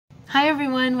Hi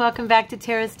everyone, welcome back to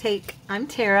Tara's Take. I'm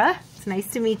Tara. It's nice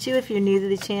to meet you. If you're new to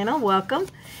the channel, welcome.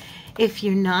 If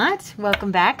you're not,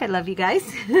 welcome back. I love you guys.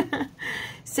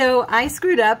 So I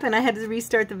screwed up and I had to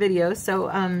restart the video, so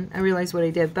I realized what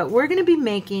I did. But we're going to be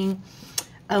making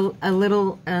a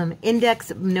little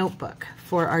index notebook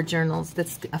for our journals.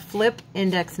 That's a flip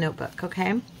index notebook,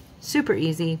 okay? Super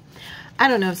easy. I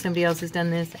don't know if somebody else has done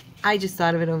this. I just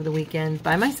thought of it over the weekend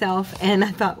by myself, and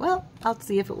I thought, well, I'll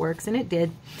see if it works, and it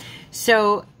did.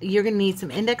 So you're going to need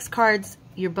some index cards,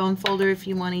 your bone folder if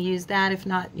you want to use that, if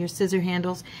not, your scissor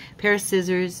handles, pair of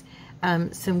scissors,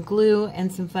 some glue,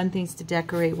 and some fun things to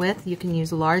decorate with. You can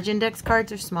use large index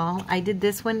cards or small. I did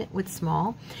this one with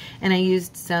small, and I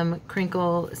used some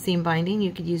crinkle seam binding.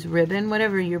 You could use ribbon,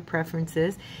 whatever your preference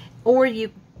is, or you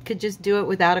could just do it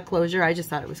without a closure. I just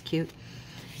thought it was cute.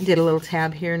 Did a little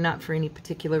tab here, not for any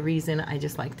particular reason. I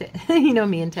just liked it. You know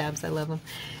me and tabs, I love them.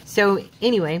 So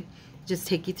anyway, just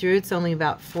take you through. It's only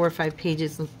about 4 or 5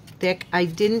 pages thick. I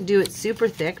didn't do it super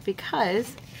thick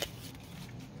because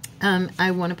I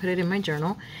want to put it in my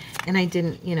journal, and I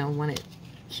didn't, want it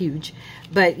huge.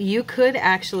 But you could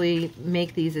actually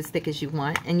make these as thick as you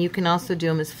want, and you can also do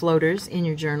them as floaters in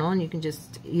your journal, and you can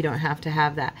just, you don't have to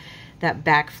have that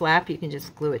back flap. You can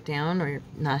just glue it down or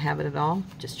not have it at all.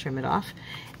 Just trim it off.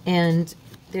 And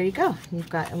there you go. You've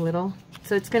got a little,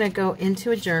 so it's going to go into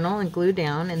a journal and glue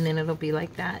down, and then it'll be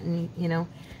like that, and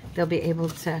they'll be able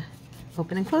to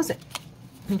open and close it.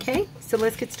 Okay, so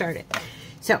let's get started.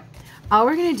 So all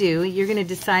we're going to do, you're going to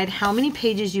decide how many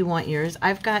pages you want yours.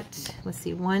 I've got, let's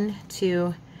see, 1,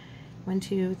 2,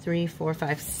 3, 4,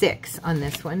 5, 6 on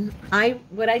this one.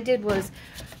 What I did was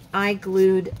I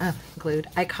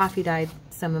I coffee dyed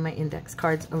some of my index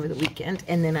cards over the weekend,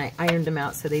 and then I ironed them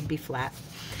out so they'd be flat.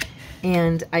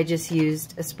 And I just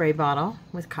used a spray bottle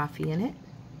with coffee in it.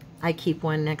 I keep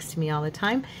one next to me all the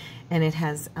time, and it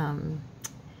has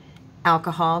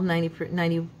alcohol,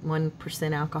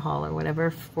 91% alcohol or whatever,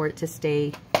 for it to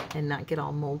stay and not get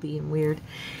all moldy and weird.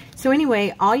 So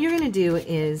anyway, all you're going to do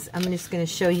is, I'm just going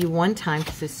to show you one time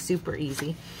because it's super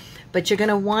easy, but you're going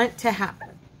to want to have,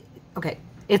 okay,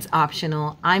 it's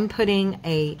optional. I'm putting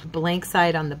a blank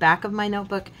side on the back of my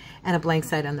notebook and a blank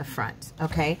side on the front,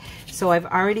 okay? So I've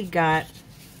already got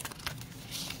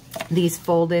these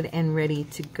folded and ready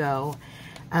to go.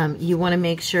 You want to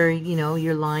make sure,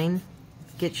 your line,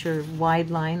 get your wide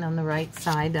line on the right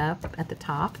side up at the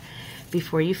top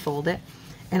before you fold it.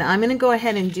 And I'm going to go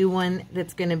ahead and do one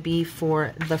that's going to be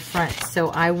for the front. So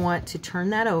I want to turn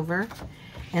that over,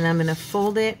 and I'm going to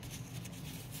fold it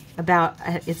about,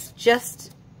 it's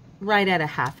just right at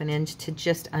 1/2 inch to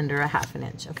just under 1/2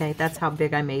 inch. Okay, that's how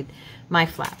big I made my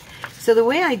flap. So the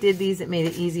way I did these, it made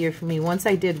it easier for me. Once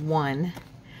I did one,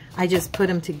 I just put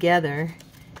them together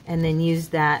and then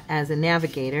used that as a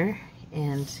navigator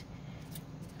and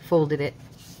folded it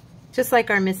just like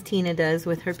our Miss Tina does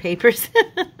with her papers.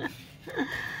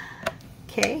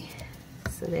 Okay,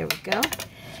 so there we go.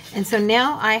 And so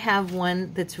now I have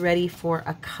one that's ready for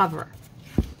a cover.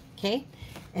 Okay,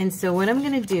 and so what I'm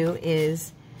going to do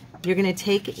is, you're going to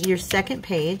take your second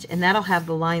page, and that'll have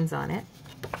the lines on it.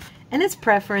 And it's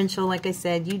preferential, like I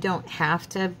said. You don't have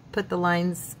to put the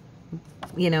lines,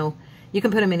 you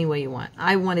can put them any way you want.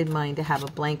 I wanted mine to have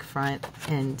a blank front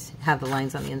and have the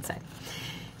lines on the inside.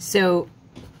 So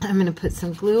I'm going to put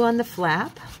some glue on the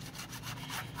flap.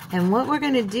 And what we're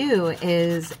going to do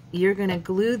is, you're going to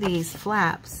glue these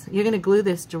flaps. You're going to glue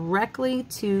this directly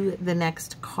to the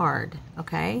next card,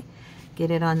 okay?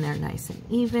 Get it on there nice and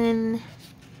even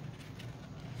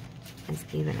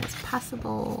as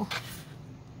possible.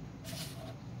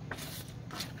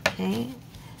 Okay,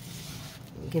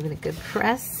 give it a good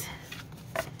press,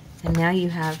 and now you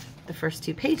have the first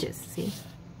 2 pages. See,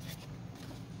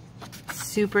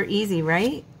 super easy,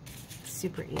 right?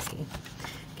 Super easy.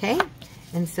 Okay,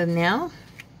 and so now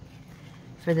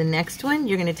for the next one,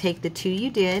 you're going to take the 2 you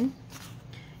did,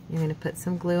 you're going to put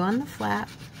some glue on the flap.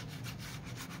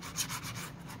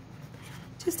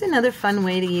 Just another fun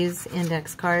way to use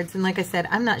index cards. And like I said,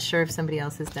 I'm not sure if somebody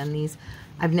else has done these.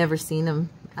 I've never seen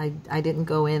them. I didn't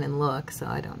go in and look, so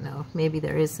I don't know. Maybe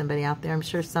there is somebody out there. I'm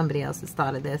sure somebody else has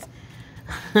thought of this.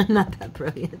 I'm not that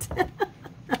brilliant.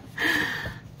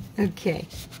 Okay,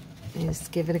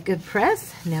 just give it a good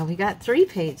press. Now we got 3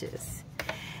 pages.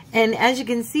 And as you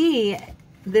can see,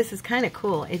 this is kind of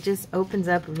cool. It just opens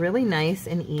up really nice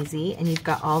and easy, and you've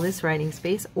got all this writing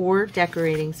space or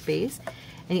decorating space.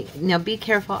 And now be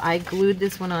careful, I glued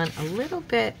this one on a little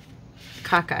bit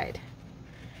cockeyed.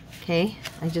 Okay,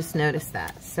 I just noticed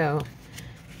that. So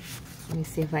let me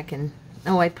see if I can,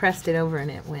 oh, I pressed it over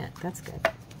and it went. That's good.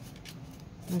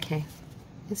 Okay,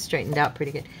 it's straightened out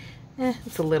pretty good.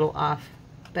 It's a little off,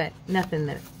 but nothing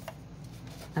that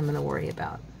I'm going to worry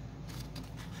about.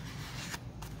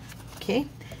 Okay,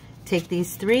 take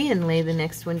these 3 and lay the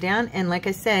next one down. And like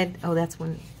I said, oh, that's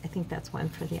one, I think that's one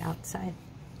for the outside.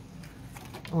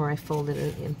 Or I folded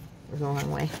it in the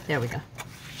wrong way. There we go.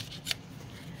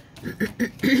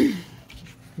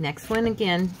 Next one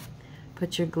again,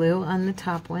 put your glue on the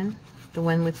top one, the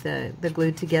one with the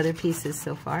glued together pieces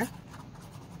so far,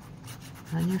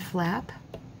 on your flap.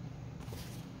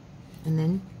 And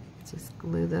then just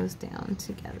glue those down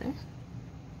together.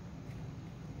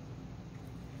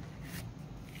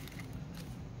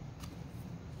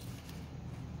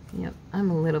 Yep,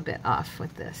 I'm a little bit off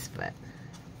with this, but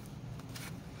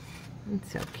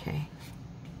it's okay.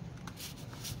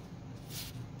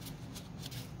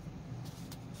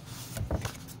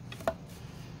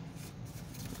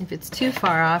 If it's too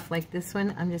far off, like this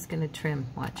one, I'm just going to trim.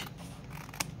 Watch.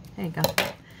 There you go.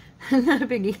 Not a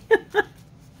biggie.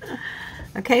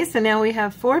 Okay, so now we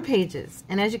have 4 pages.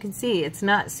 And as you can see, it's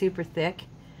not super thick.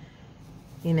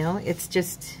 You know, it's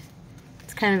just,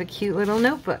 it's kind of a cute little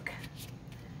notebook.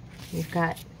 You've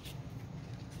got,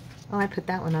 oh, I put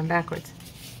that one on backwards.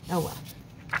 Oh, well.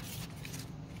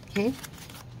 Okay.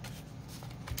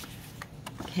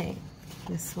 Okay,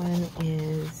 this one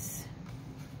is,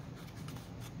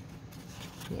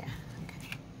 yeah,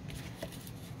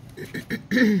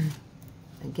 okay.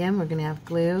 Again, we're going to have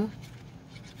glue.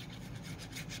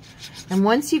 And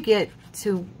once you get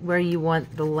to where you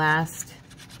want the last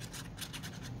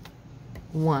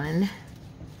one,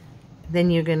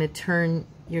 then you're going to turn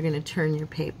your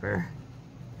paper.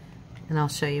 And I'll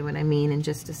show you what I mean in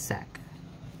just a sec.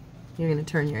 You're going to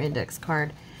turn your index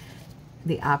card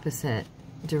the opposite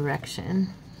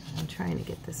direction. I'm trying to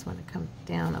get this one to come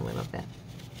down a little bit.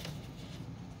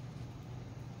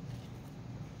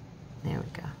 There we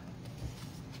go.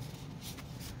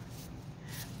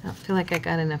 I don't feel like I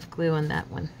got enough glue on that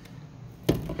one.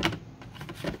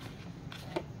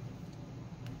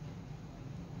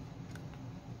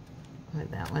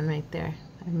 With that one right there.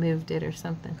 I moved it or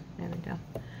something. There we go.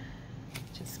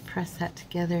 Just press that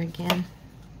together again.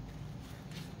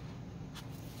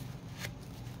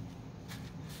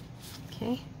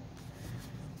 Okay.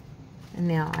 And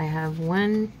now I have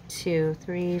 1, 2,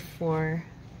 3, 4,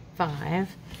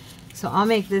 5. So I'll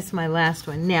make this my last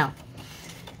one. Now,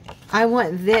 I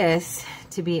want this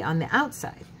to be on the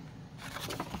outside.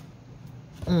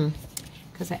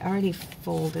 Because I already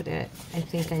folded it. I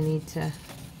think I need to,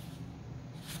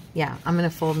 yeah, I'm going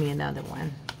to fold me another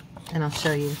one. And I'll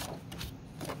show you.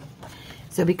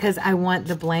 So because I want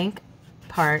the blank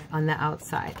part on the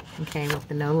outside, okay, with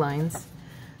the no lines,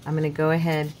 I'm going to go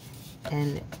ahead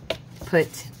and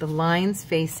put the lines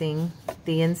facing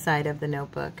the inside of the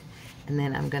notebook. And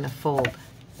then I'm going to fold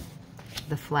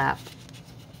the flap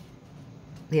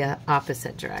the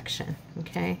opposite direction,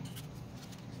 okay?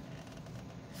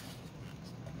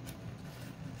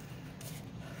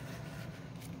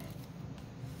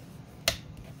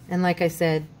 And like I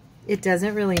said, it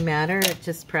doesn't really matter. It's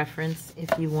just preference.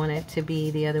 If you want it to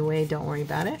be the other way, don't worry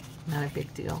about it. Not a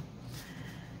big deal.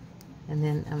 And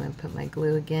then I'm going to put my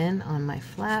glue again on my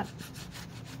flap.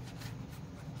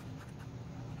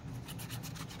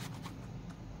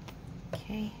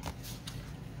 Okay.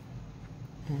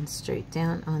 And straight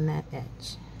down on that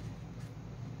edge.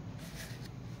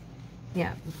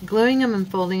 Yeah, gluing them and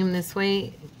folding them this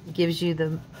way gives you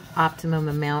the optimum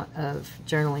amount of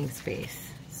journaling space.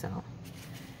 So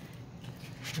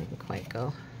I didn't quite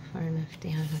go far enough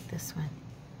down with this one.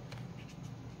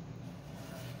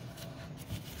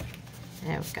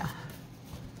 There we go.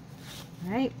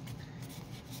 All right.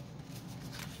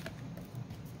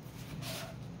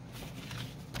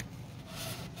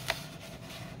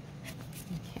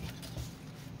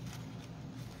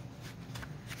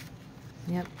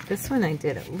 Yep, this one I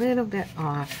did a little bit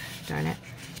off, darn it.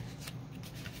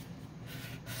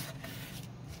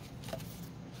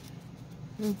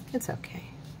 It's okay.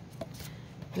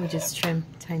 We'll just trim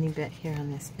a tiny bit here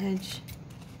on this edge.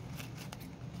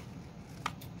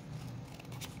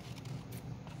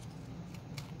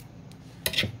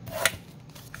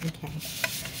 Okay,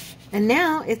 and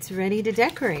now it's ready to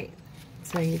decorate.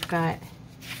 So you've got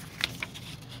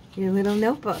your little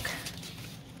notebook.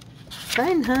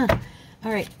 Fun, huh?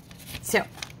 All right, so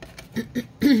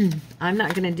I'm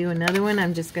not going to do another one.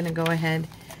 I'm just going to go ahead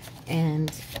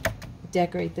and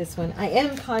decorate this one. I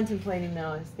am contemplating, though,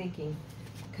 I was thinking,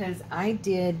 because I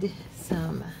did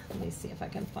some, let me see if I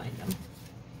can find them.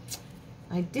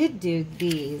 I did do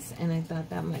these, and I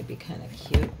thought that might be kind of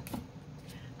cute.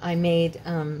 I made,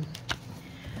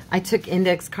 I took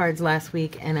index cards last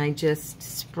week, and I just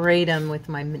sprayed them with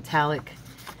my metallic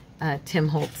Tim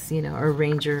Holtz, you know, or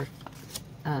Ranger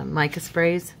mica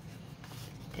sprays.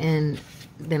 And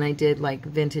then I did like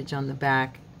vintage on the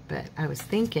back. But I was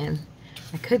thinking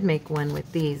I could make one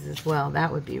with these as well.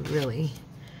 That would be really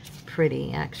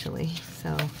pretty, actually.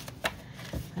 So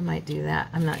I might do that.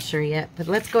 I'm not sure yet. But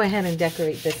let's go ahead and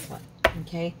decorate this one.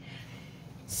 Okay.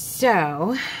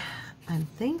 So I'm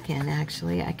thinking,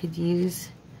 actually, I could use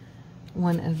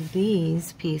one of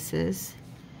these pieces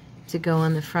to go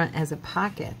on the front as a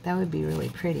pocket. That would be really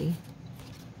pretty.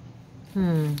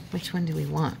 Which one do we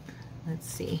want? Let's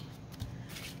see.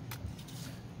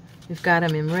 We've got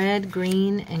them in red,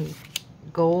 green, and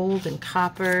gold, and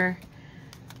copper.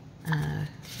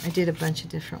 I did a bunch of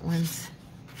different ones.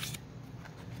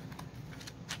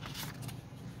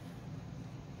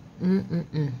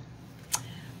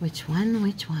 Which one?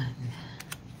 Which one?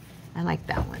 I like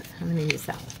that one. I'm going to use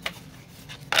that one.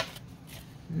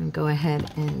 I'm going to go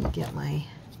ahead and get my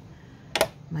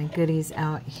goodies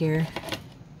out here.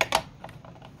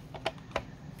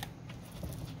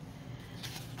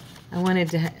 I wanted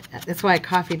to, that's why I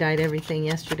coffee dyed everything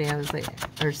yesterday. I was like,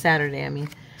 or Saturday, I mean.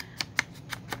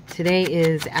 Today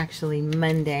is actually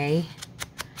Monday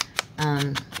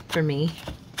for me.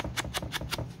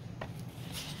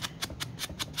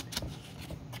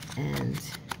 And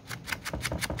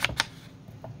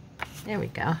there we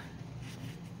go.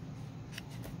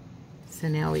 So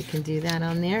now we can do that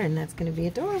on there, and that's going to be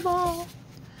adorable.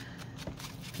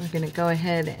 We're going to go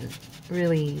ahead and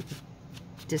really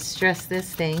distress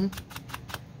this thing.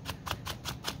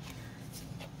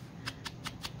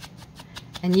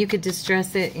 And you could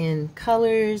distress it in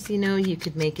colors, you know, you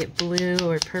could make it blue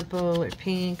or purple or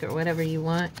pink or whatever you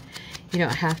want. You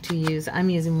don't have to use,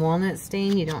 I'm using walnut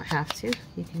stain, you don't have to.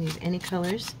 You can use any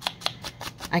colors.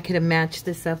 I could have matched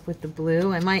this up with the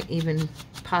blue. I might even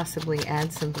possibly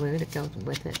add some blue to go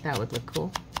with it. That would look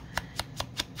cool.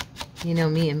 You know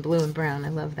me in blue and brown, I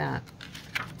love that.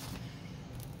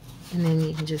 And then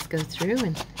you can just go through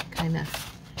and kind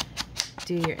of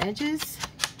do your edges.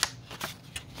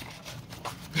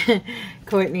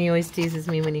 Courtney always teases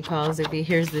me when he calls. If he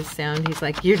hears this sound, he's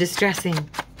like, "You're distressing."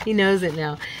 He knows it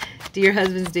now. Do your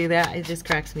husbands do that? It just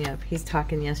cracks me up. He's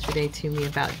talking yesterday to me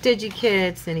about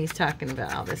DigiKits, and he's talking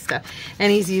about all this stuff.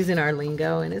 And he's using our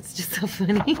lingo, and it's just so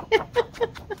funny.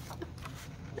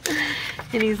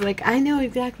 And he's like, "I know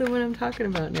exactly what I'm talking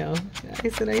about now." I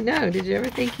said, "I know. Did you ever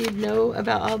think you'd know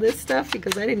about all this stuff?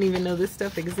 Because I didn't even know this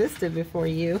stuff existed before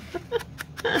you."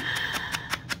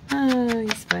 Oh,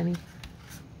 he's funny.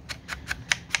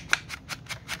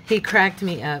 He cracked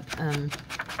me up. I'm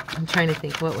trying to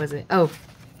think, what was it? Oh,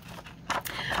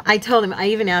 I told him, I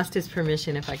even asked his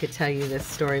permission if I could tell you this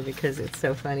story because it's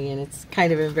so funny and it's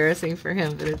kind of embarrassing for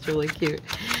him, but it's really cute.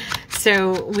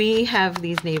 So we have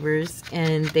these neighbors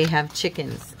and they have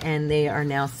chickens and they are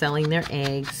now selling their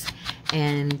eggs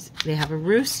and they have a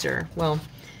rooster. Well,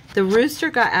 the rooster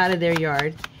got out of their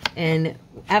yard, and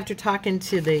after talking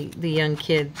to the young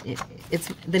kid,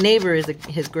 the neighbor is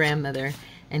his grandmother,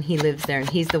 and he lives there, and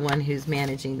he's the one who's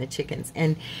managing the chickens.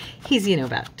 And he's, you know,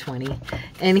 about 20.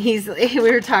 And we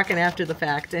were talking after the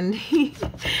fact, and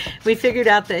we figured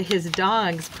out that his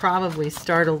dogs probably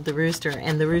startled the rooster,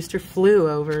 and the rooster flew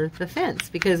over the fence.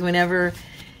 Because whenever,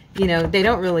 you know, they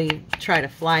don't really try to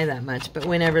fly that much, but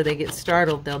whenever they get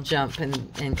startled, they'll jump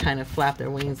and kind of flap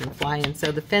their wings and fly. And so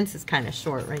the fence is kind of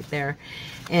short right there.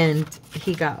 And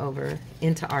he got over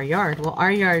into our yard. Well,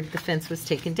 our yard, the fence was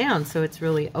taken down, so it's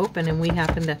really open, and we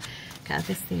happened to, God,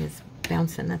 this thing is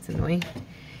bouncing, that's annoying.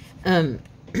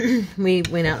 We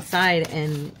went outside,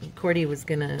 and Cordy was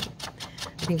gonna,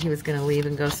 I think he was gonna leave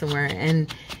and go somewhere,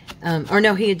 and, or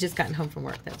no, he had just gotten home from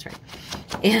work, that's right.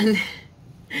 And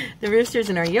the rooster's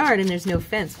in our yard, and there's no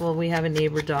fence. Well, we have a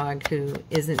neighbor dog who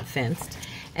isn't fenced.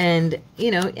 And, you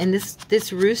know, and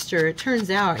this rooster, it turns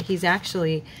out he's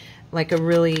actually like a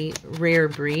really rare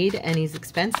breed, and he's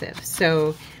expensive.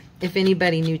 So if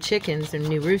anybody knew chickens or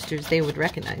knew roosters, they would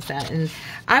recognize that. And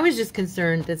I was just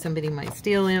concerned that somebody might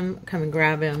steal him, come and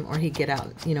grab him, or he'd get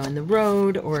out, you know, in the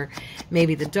road, or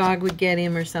maybe the dog would get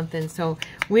him or something. So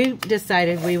we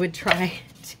decided we would try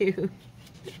to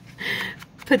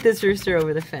put this rooster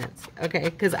over the fence, okay?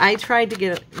 Because I tried to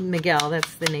get Miguel,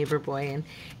 that's the neighbor boy, and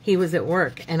he was at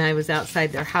work, and I was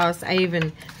outside their house. I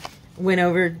even went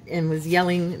over and was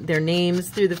yelling their names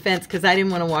through the fence because I didn't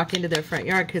want to walk into their front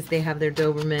yard because they have their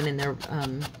Doberman and their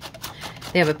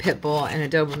they have a pit bull and a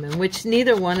Doberman, which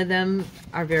neither one of them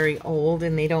are very old,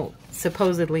 and they don't,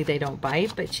 supposedly they don't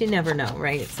bite, but you never know,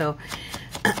 right? So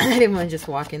I didn't want to just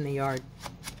walk in the yard.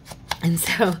 And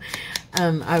so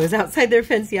I was outside their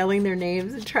fence yelling their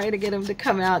names and trying to get them to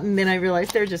come out, and then I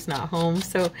realized they're just not home.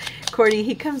 So Cordy,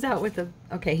 he comes out with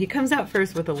he comes out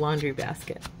first with a laundry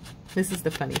basket. This is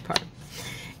the funny part.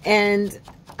 And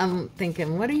I'm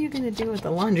thinking, what are you going to do with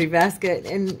the laundry basket?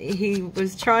 And he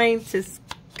was trying to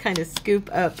kind of scoop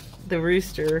up the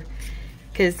rooster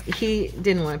because he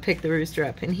didn't want to pick the rooster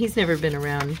up, and he's never been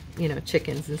around, you know,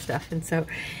 chickens and stuff, and so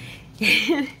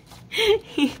he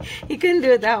couldn't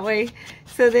do it that way.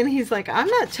 So then he's like, I'm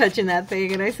not touching that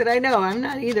thing. And I said, I know, I'm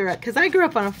not either, because I grew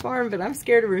up on a farm, but I'm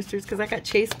scared of roosters because I got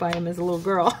chased by them as a little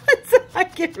girl. So I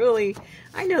get really,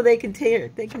 I know they can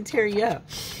tear you up.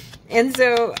 And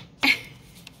so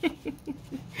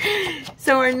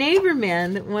so our neighbor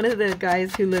man, one of the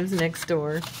guys who lives next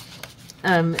door,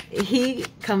 he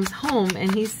comes home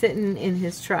and he's sitting in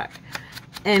his truck,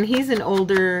 and he's an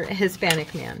older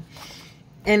Hispanic man.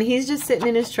 And he's just sitting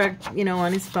in his truck, you know,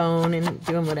 on his phone and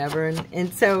doing whatever.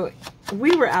 And so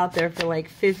we were out there for like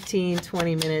 15,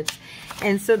 20 minutes.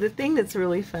 And so the thing that's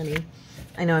really funny,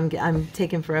 I know I'm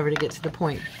taking forever to get to the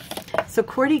point. So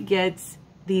Cordy gets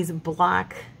these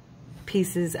block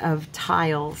pieces of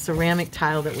tile, ceramic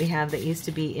tile that we have that used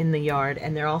to be in the yard,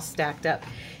 and they're all stacked up.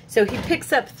 So he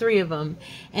picks up 3 of them,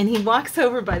 and he walks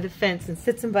over by the fence and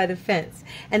sits them by the fence.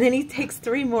 And then he takes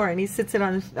 3 more, and he sits it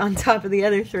on top of the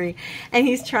other 3. And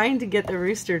he's trying to get the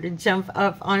rooster to jump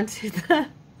up onto the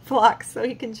block so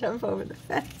he can jump over the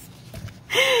fence.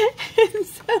 And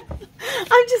so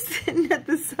I'm just sitting at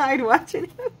the side watching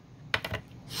him.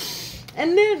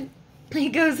 And then he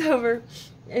goes over,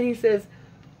 and he says,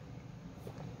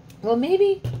 well,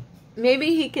 maybe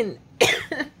he can...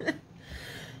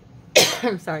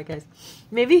 I'm sorry, guys.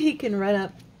 Maybe he can run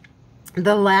up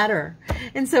the ladder.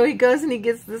 And so he goes and he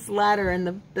gets this ladder,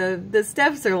 and the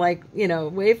steps are like, you know,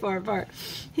 way far apart.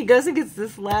 He goes and gets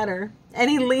this ladder,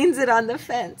 and he leans it on the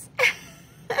fence.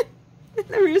 And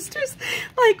the rooster's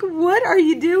like, what are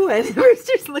you doing? The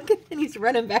rooster's looking, and he's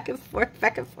running back and forth,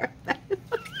 back and forth, back and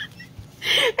forth.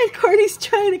 And Cordy's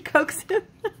trying to coax him.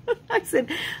 I said,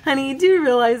 honey, you do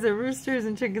realize that roosters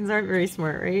and chickens aren't very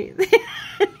smart, right?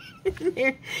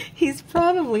 He's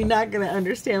probably not going to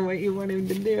understand what you want him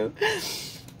to do.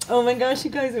 Oh my gosh,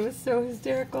 you guys, it was so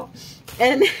hysterical.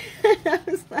 And I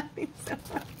was laughing so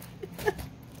hard.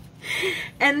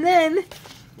 And then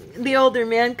the older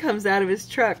man comes out of his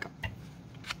truck,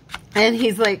 and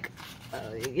he's like,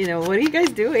 you know, what are you guys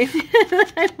doing?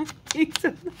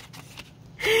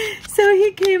 So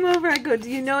he came over. I go, do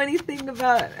you know anything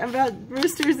about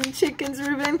roosters and chickens,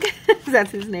 Ruben?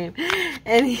 That's his name.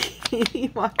 And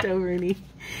he walked over, and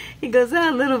he goes,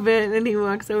 a little bit. And he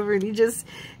walks over, and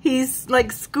he's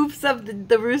like scoops up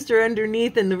the rooster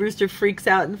underneath, and the rooster freaks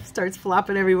out and starts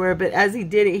flopping everywhere. But as he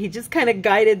did it, he just kind of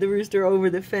guided the rooster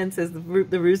over the fence as the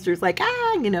rooster's like,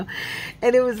 you know.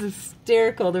 And it was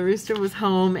hysterical. The rooster was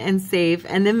home and safe.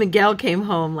 And then Miguel came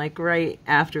home like right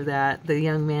after that, the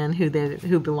young man who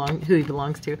he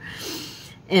belongs to.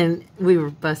 And we were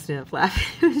busting up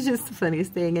laughing. It was just the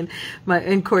funniest thing.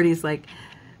 And Cordy's like,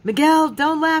 Miguel,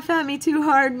 don't laugh at me too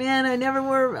hard, man. I've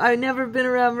never been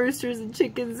around roosters and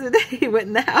chickens. And he went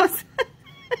in the house.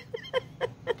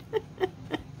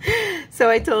 So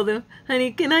I told him,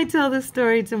 honey, can I tell this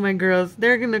story to my girls?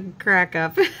 They're going to crack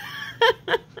up.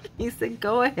 He said,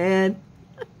 go ahead.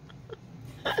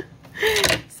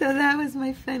 So that was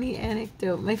my funny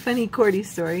anecdote, my funny Cordy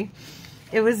story.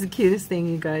 It was the cutest thing,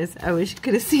 you guys. I wish you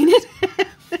could have seen it.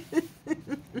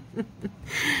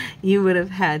 You would have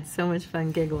had so much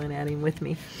fun giggling at him with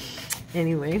me.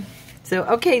 Anyway, so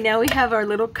okay, now we have our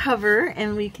little cover,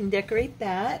 and we can decorate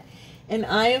that. And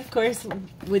I, of course,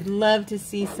 would love to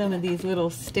see some of these little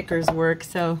stickers work.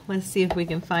 So let's see if we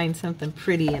can find something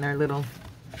pretty in our little...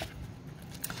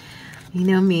 You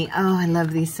know me. Oh, I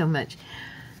love these so much.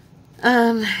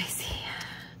 Let me see.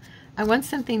 I want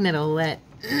something that'll let...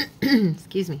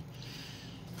 excuse me.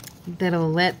 That'll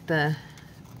let the...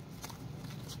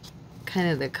 kind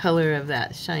of the color of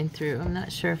that shine through. I'm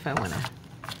not sure if I want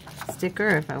a sticker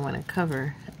or if I want a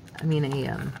cover. I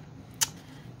mean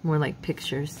more like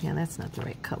pictures. Yeah, that's not the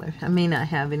right color. I may not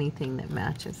have anything that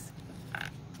matches.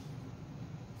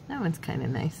 That one's kind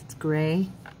of nice. It's gray.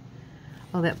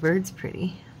 Oh, that bird's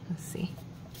pretty. Let's see.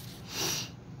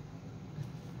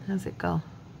 How's it go?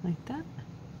 Like that?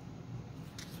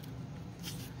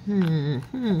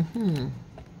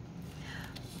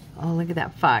 Oh, look at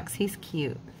that fox. He's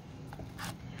cute.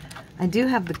 I do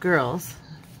have the girls.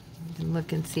 I can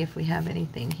look and see if we have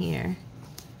anything here.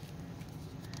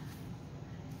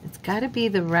 It's got to be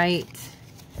the right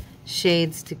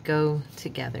shades to go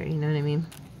together. You know what I mean?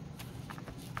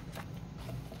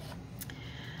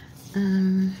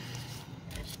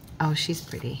 Oh, she's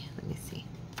pretty. Let me see.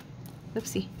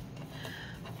 Oopsie.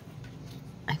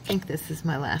 I think this is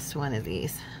my last one of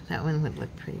these. That one would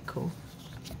look pretty cool.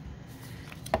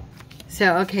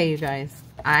 So, okay, you guys.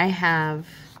 I have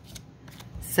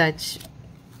such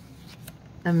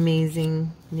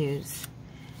amazing news.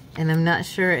 And I'm not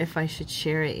sure if I should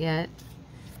share it yet.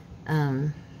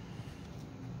 Oh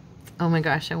my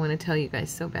gosh, I want to tell you guys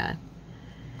so bad.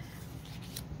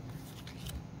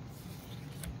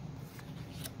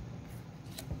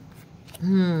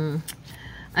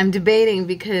 I'm debating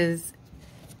because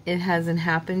it hasn't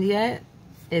happened yet.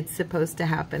 It's supposed to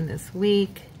happen this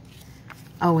week.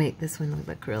 Oh wait, this one would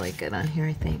look really good on here,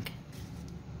 I think.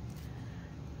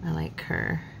 I like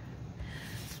her.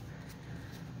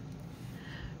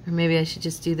 Or maybe I should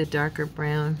just do the darker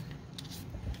brown.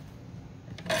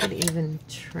 I could even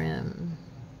trim.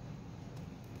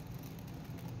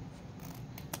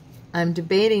 I'm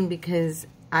debating because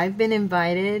I've been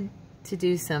invited to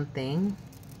do something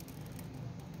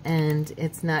and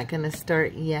it's not going to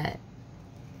start yet.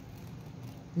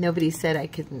 Nobody said I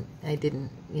didn't,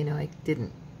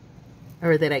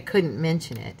 or that I couldn't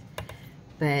mention it.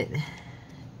 But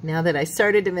now that I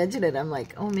started to mention it, I'm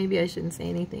like, oh, maybe I shouldn't say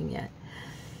anything yet.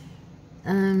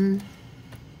 Now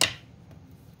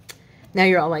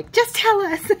you're all like, just tell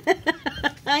us.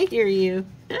 I hear you.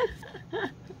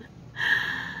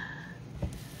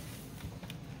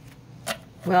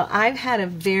 Well, I've had a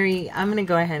I'm going to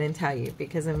go ahead and tell you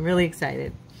because I'm really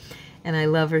excited. And I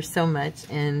love her so much,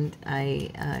 and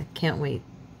I can't wait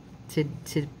to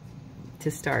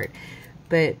start.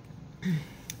 But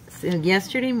so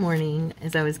yesterday morning,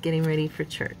 as I was getting ready for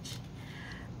church,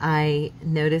 I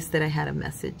noticed that I had a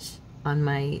message on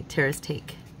my Tara's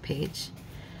Take page.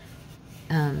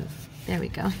 There we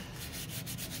go.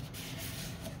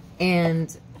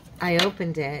 And I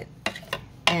opened it,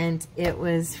 and it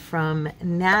was from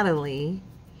Natalie,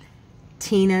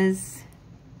 Tina's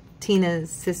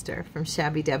sister from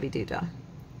Shabby Dabby Doodah.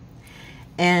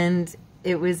 And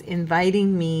it was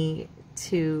inviting me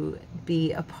to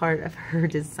be a part of her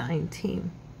design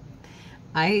team.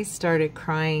 I started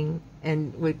crying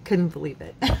and couldn't believe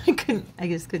it. I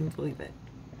just couldn't believe it.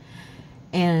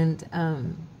 And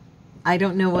I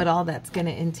don't know what all that's going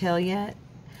to entail yet,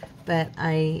 but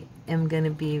I am going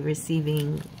to be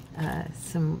receiving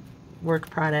some work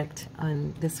product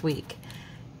on this week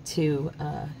to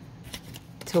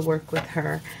work with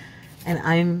her, and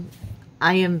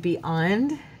I am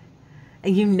beyond.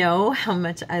 You know how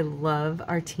much I love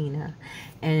Artina,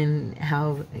 and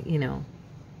how,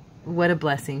 what a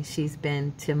blessing she's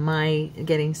been to my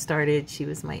getting started. She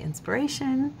was my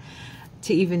inspiration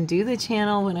to even do the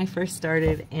channel when I first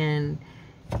started, and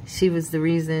she was the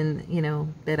reason,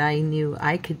 that I knew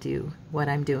I could do what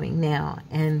I'm doing now.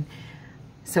 And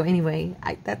so anyway,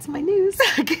 that's my news.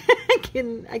 I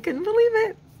couldn't believe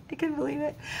it. I couldn't believe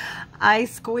it. I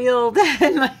squealed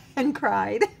and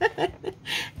cried.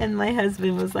 And my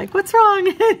husband was like, what's wrong?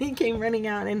 And he came running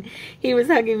out and he was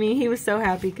hugging me. He was so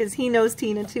happy because he knows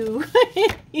Tina too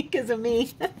because of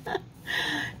me.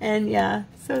 And yeah,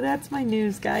 so that's my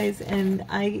news, guys. And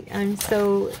I'm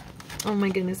so, oh my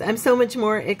goodness, I'm so much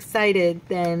more excited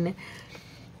than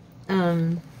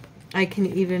I can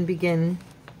even begin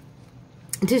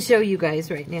to show you guys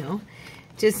right now.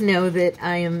 Just know that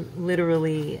I am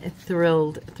literally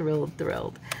thrilled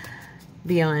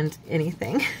beyond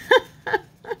anything.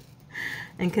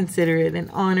 And consider it an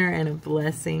honor and a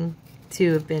blessing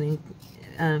to have been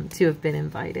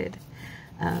invited.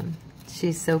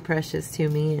 She's so precious to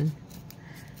me, and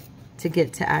to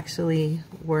get to actually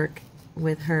work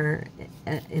with her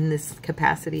in this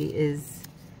capacity is,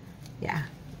 yeah.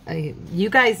 You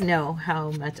guys know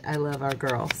how much I love our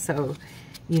girl, so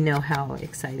you know how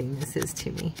exciting this is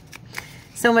to me.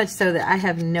 So much so that I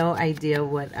have no idea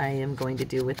what I am going to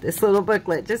do with this little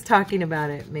booklet. Just talking about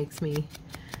it makes me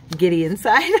giddy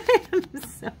inside. I am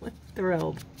so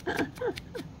thrilled.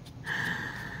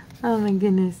 Oh my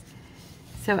goodness.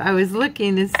 So I was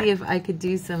looking to see if I could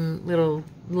do some little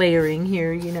layering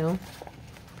here,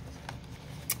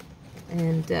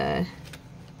 And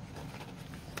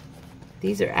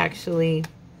these are actually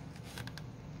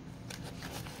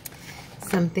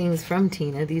some things from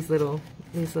Tina. These little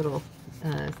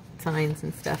signs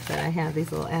and stuff that I have.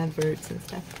 These little adverts and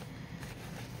stuff.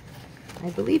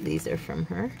 I believe these are from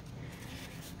her.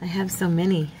 I have so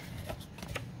many.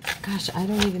 Gosh, I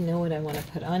don't even know what I want to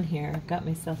put on here. I've got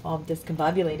myself all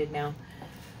discombobulated now.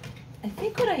 I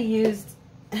think what I used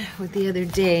with the other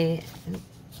day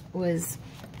was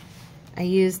I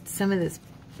used some of this,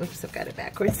 oops, I've got it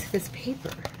backwards, this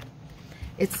paper.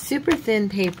 It's super thin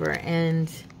paper,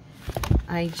 and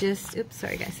I just, oops,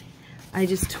 sorry guys. I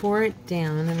just tore it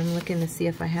down, and I'm looking to see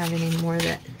if I have any more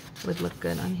that would look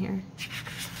good on here.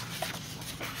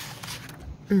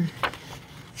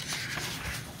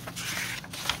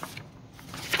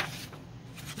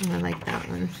 I like that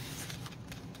one.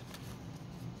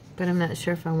 But I'm not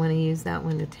sure if I want to use that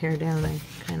one to tear down.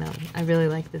 I really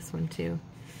like this one too.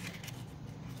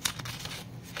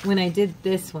 When I did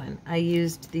this one, I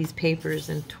used these papers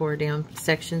and tore down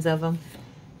sections of them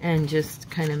and just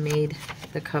kind of made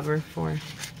the cover for.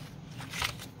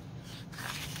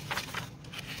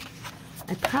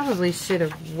 I probably should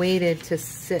have waited to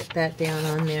sit that down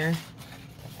on there.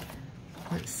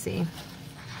 Let's see.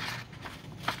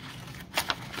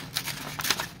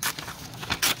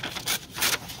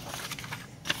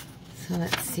 So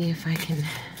let's see if I can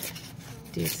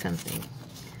do something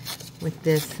with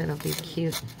this that'll be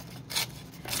cute.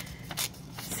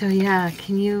 So yeah,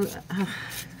 can you, oh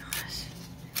gosh,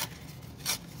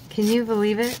 can you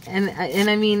believe it? And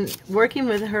I mean, working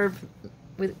with her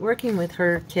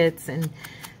kits and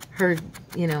her,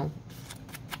 you know,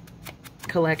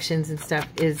 collections and stuff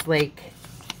is like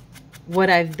what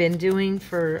I've been doing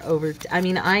for over, I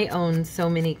mean, I own so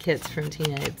many kits from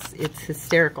Tina. It's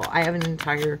hysterical. I have an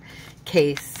entire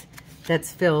case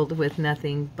that's filled with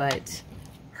nothing but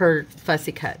her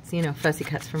fussy cuts, you know, fussy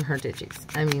cuts from her digis.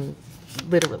 I mean,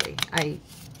 literally, I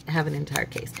have an entire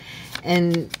case.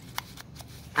 And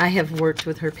I have worked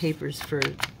with her papers for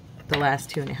the last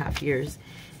 2.5 years.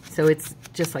 So it's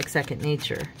just like second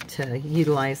nature to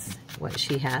utilize what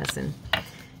she has. And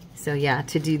so yeah,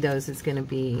 to do those is going to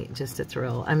be just a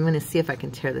thrill. I'm going to see if I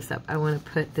can tear this up. I want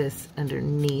to put this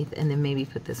underneath and then maybe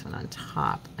put this one on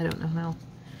top. I don't know how.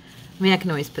 I mean, I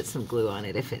can always put some glue on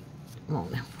it if it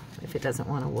won't, if it doesn't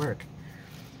want to work.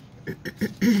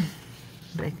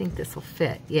 But I think this will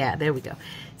fit. Yeah, there we go.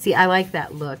 See, I like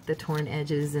that look, the torn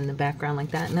edges in the background like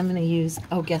that. And I'm going to use,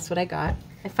 oh, guess what I got?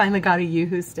 I finally got a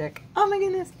Yoo-Hoo stick. Oh my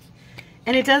goodness.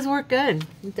 And it does work good.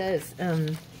 It does.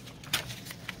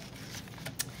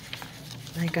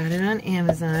 I got it on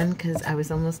Amazon because I was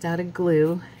almost out of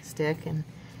glue stick, and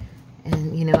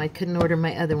you know, I couldn't order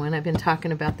my other one. I've been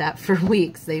talking about that for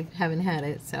weeks. They haven't had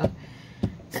it, so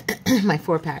my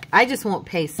 4-pack. I just won't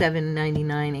pay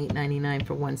 $7.99, $8.99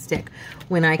 for one stick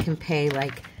when I can pay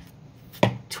like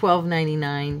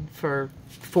 $12.99 for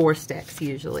 4 sticks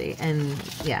usually. And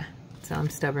yeah, so I'm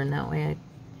stubborn that way.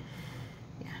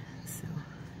 Yeah, so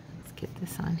let's get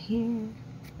this on here.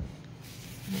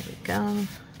 There we go.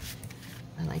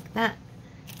 I like that.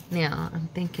 Now I'm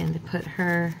thinking to put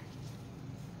her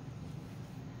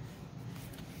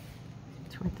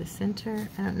toward the center.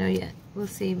 I don't know yet. We'll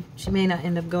see. She may not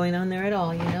end up going on there at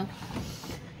all, you know.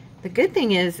 The good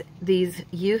thing is these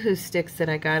Yoo-Hoo sticks that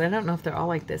I got, I don't know if they're all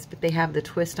like this, but they have the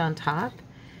twist on top.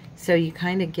 So you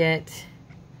kind of get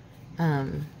a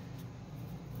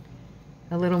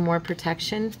little more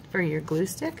protection for your glue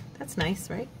stick. That's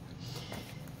nice, right?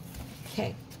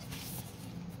 Okay.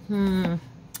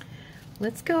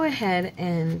 Let's go ahead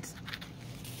and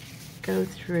go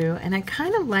through. And I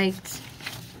kind of liked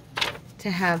to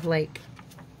have like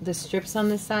the strips on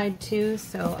the side too.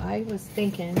 So I was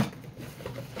thinking,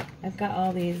 I've got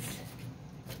all these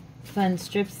fun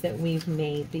strips that we've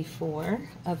made before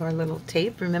of our little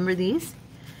tape. Remember these?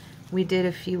 We did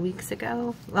a few weeks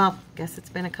ago. Well, I guess it's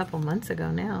been a couple months ago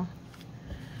now.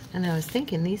 And I was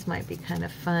thinking these might be kind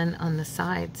of fun on the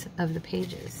sides of the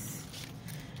pages,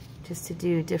 just to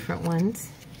do different ones.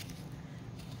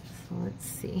 So let's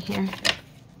see here.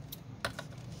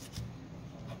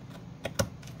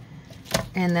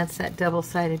 And that's that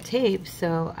double-sided tape,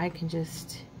 so I can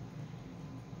just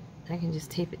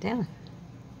tape it down.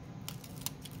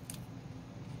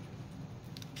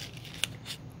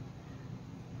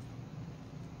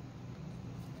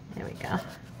 There we go.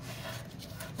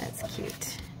 That's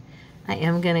cute. I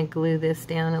am going to glue this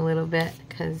down a little bit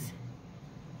because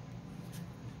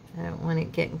I don't want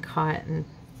it getting caught and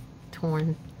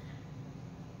torn.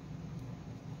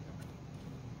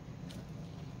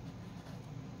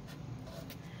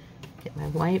 Get my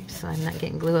wipes so I'm not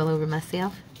getting glue all over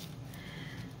myself.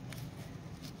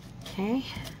 Okay.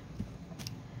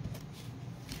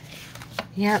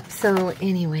 Yep, so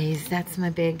anyways, that's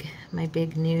my big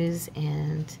news,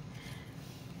 and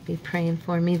be praying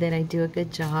for me that I do a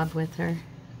good job with her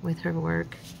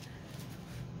work.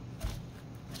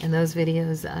 And those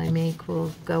videos I make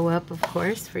will go up, of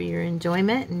course, for your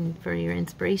enjoyment and for your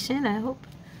inspiration, I hope.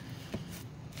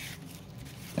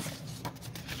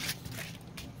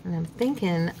 And I'm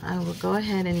thinking I will go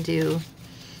ahead and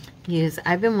use,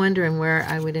 I've been wondering where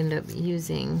I would end up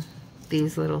using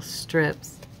these little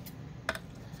strips.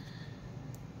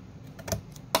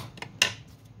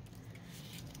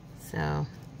 So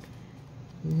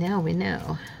now we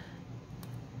know.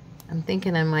 I'm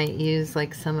thinking I might use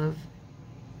like some of,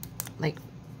 like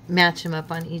match them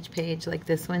up on each page like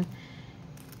this one,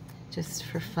 just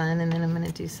for fun. And then I'm going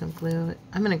to do some glue.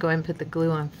 I'm going to go ahead and put the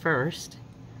glue on first.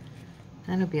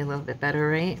 That'll be a little bit better,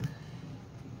 right?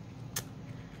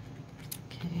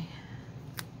 Okay.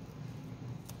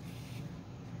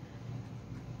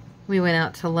 We went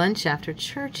out to lunch after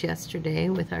church yesterday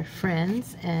with our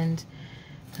friends, and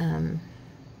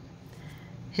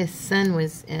his son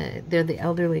was, they're the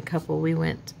elderly couple we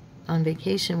went on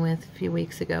vacation with a few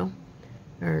weeks ago,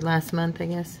 or last month, I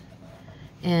guess.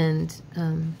 And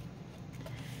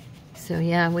so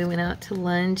yeah, we went out to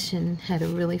lunch and had a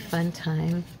really fun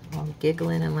time, all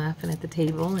giggling and laughing at the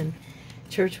table, and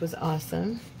church was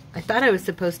awesome. I thought I was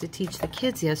supposed to teach the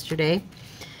kids yesterday,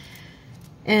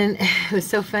 and it was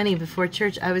so funny. Before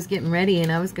church, I was getting ready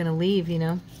and I was going to leave, you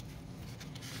know.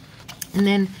 And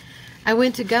then I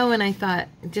went to go, and I thought,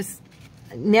 just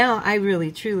now I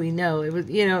really truly know it was,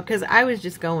 you know, because I was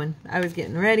just going. I was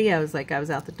getting ready. I was like, I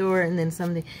was out the door, and then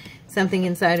something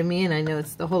inside of me, and I know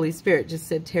it's the Holy Spirit, just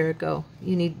said, Tara, go.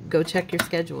 You need to go check your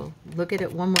schedule. Look at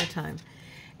it one more time.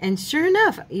 And sure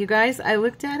enough, you guys, I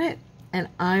looked at it, and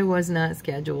I was not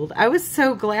scheduled. I was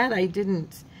so glad I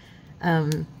didn't.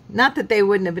 Not that they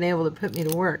wouldn't have been able to put me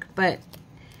to work, but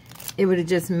it would have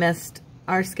just messed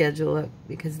our schedule up,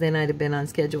 because then I'd have been on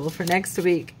schedule for next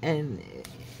week, and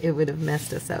it would have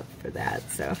messed us up for that.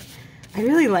 So I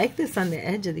really like this on the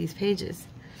edge of these pages.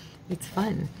 It's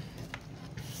fun.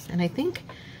 And I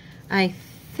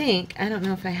don't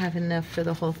know if I have enough for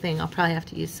the whole thing. I'll probably have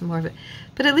to use some more of it.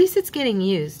 But at least it's getting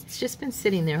used. It's just been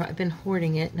sitting there. I've been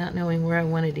hoarding it, not knowing where I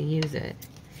wanted to use it.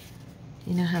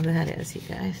 You know how that is, you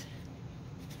guys.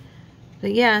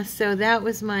 But yeah, so that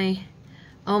was my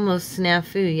almost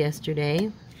snafu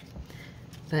yesterday.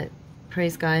 But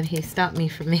praise God, he stopped me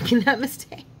from making that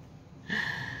mistake.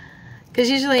 Because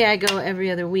usually I go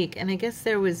every other week. And I guess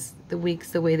there was the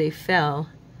weeks the way they fell.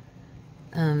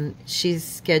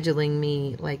 She's scheduling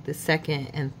me like the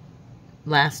second and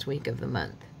last week of the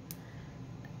month.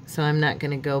 So I'm not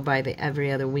going to go by the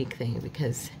every other week thing,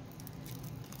 because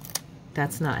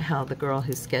that's not how the girl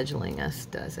who's scheduling us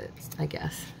does it, I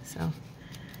guess. So,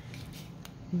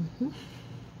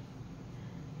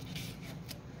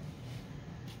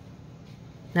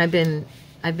 I've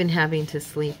been having to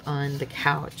sleep on the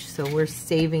couch, so we're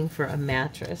saving for a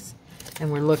mattress,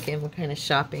 and we're kind of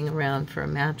shopping around for a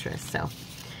mattress. So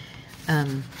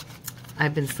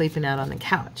I've been sleeping out on the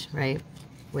couch, right?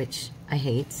 Which I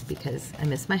hate, because I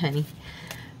miss my honey.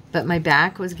 But my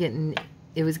back was getting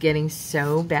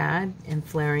so bad and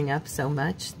flaring up so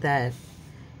much that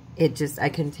I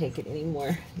couldn't take it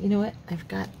anymore. You know what? I've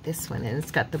got this one, and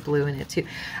it's got the blue in it too.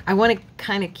 I want to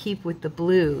kind of keep with the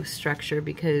blue structure,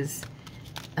 because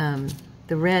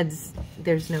the reds,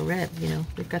 there's no red, you know.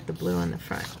 We've got the blue on the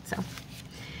front. So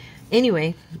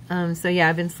anyway, so yeah,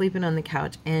 I've been sleeping on the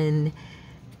couch, and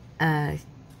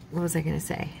what was I going to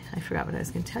say? I forgot what I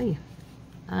was going to tell you.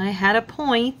 I had a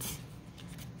point.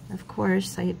 Of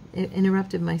course, I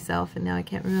interrupted myself, and now I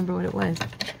can't remember what it was.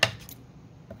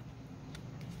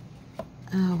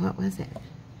 Oh, what was it?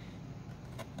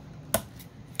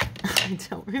 I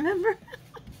don't remember.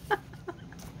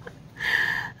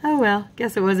 Oh, well,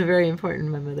 guess it wasn't very important,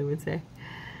 my mother would say.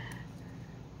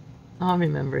 I'll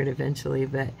remember it eventually,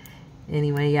 but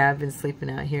anyway, yeah, I've been sleeping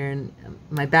out here, and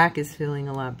my back is feeling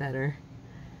a lot better.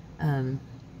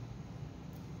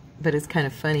 But it's kind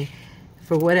of funny.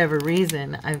 For whatever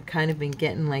reason, I've kind of been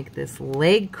getting like this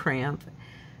leg cramp,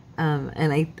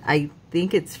 and I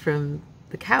think it's from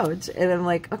the couch, and I'm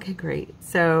like, okay, great.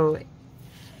 So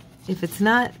if it's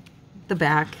not the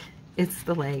back, it's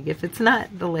the leg. If it's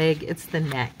not the leg, it's the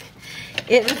neck.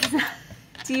 Do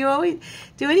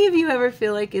any of you ever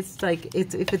feel like it's like,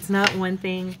 if it's not one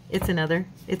thing, it's another?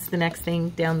 It's the next thing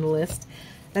down the list.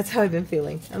 That's how I've been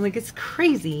feeling. I'm like, it's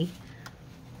crazy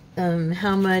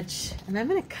how much, and I'm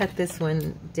going to cut this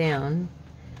one down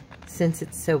since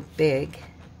it's so big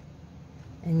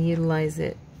and utilize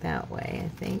it that way, I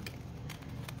think.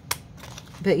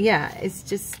 But yeah, it's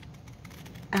just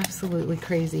absolutely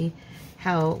crazy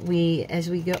how as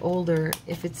we get older,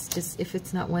 if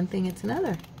it's not one thing, it's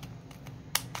another.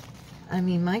 I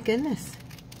mean, my goodness.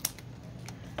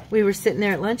 We were sitting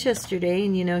there at lunch yesterday,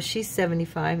 and you know, she's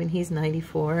 75 and he's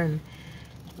 94, and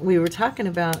we were talking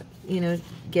about, you know,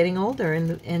 getting older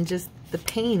and just the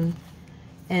pain.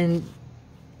 And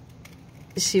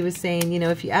she was saying, you know,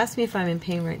 if you ask me if I'm in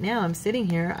pain right now, I'm sitting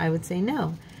here, I would say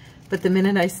no. But the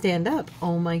minute I stand up,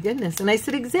 oh my goodness. And I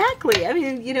said, exactly. I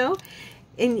mean, you know,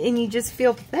 and you just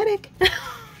feel pathetic.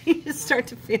 You just start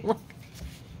to feel like,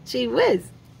 Gee whiz.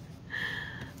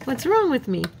 What's wrong with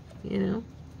me? You know?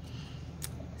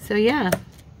 So yeah.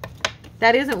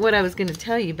 That isn't what I was going to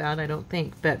tell you about, I don't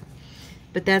think. But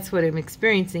that's what I'm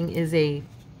experiencing, is a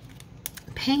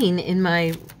pain in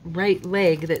my right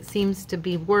leg that seems to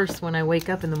be worse when I wake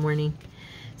up in the morning.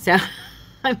 So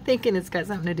I'm thinking it's got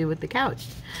something to do with the couch.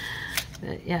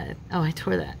 But yeah. Oh, I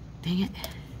tore that. Dang it.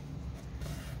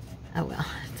 Oh well,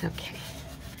 it's okay.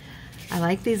 I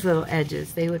like these little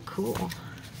edges. They look cool.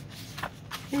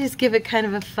 They just give it kind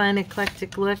of a fun,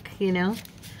 eclectic look, you know.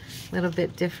 A little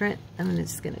bit different. I'm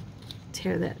just going to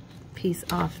tear that piece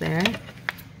off there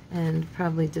and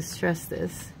probably distress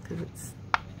this because it's,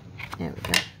 there we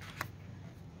go.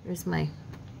 There's my,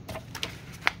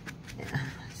 yeah,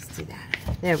 just do that.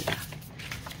 There we go.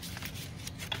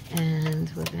 And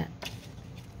with that,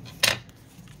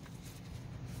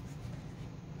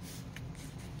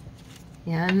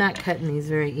 yeah, I'm not cutting these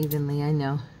very evenly, I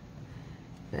know,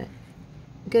 but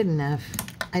good enough.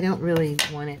 I don't really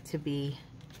want it to be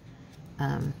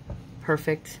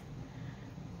perfect.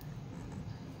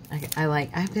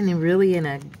 I've been really in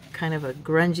a kind of a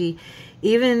grungy,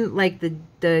 even like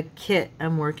the kit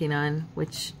I'm working on,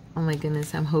 which, oh my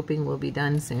goodness, I'm hoping will be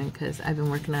done soon, because I've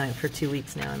been working on it for 2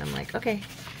 weeks now, and I'm like, okay,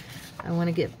 I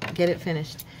want to get it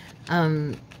finished.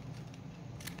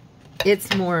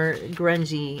 It's more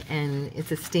grungy, and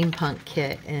it's a steampunk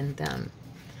kit, and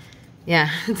yeah,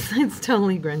 it's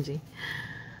totally grungy.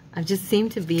 I just seem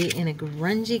to be in a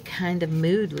grungy kind of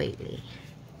mood lately.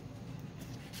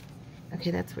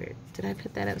 Okay, that's weird. Did I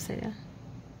put that upside down?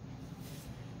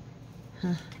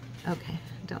 Huh. Okay,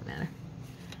 don't matter.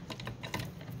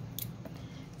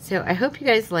 So I hope you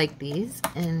guys like these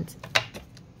and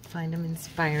find them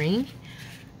inspiring.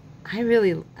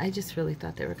 I just really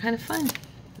thought they were kind of fun.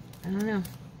 I don't know.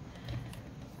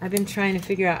 I've been trying to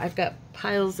figure out, I've got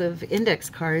piles of index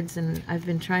cards, and I've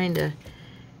been trying to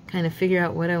kind of figure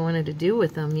out what I wanted to do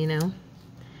with them, you know.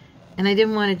 And I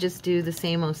didn't want to just do the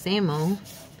same old,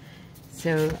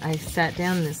 so I sat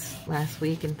down this last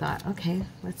week and thought, okay,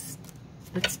 let's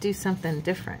do something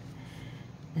different.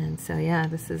 And so yeah,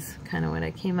 this is kind of what I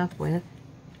came up with.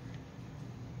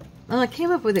 Well, I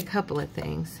came up with a couple of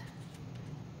things.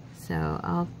 So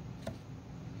I'll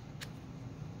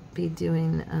be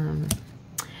doing,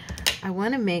 I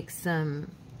want to make some,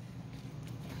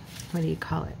 what do you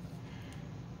call it?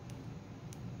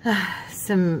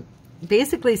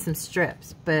 Basically some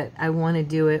strips, but I want to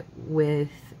do it with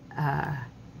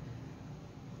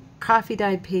coffee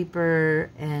dyed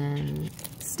paper and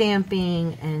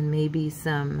stamping and maybe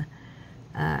some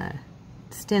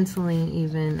stenciling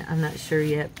even. I'm not sure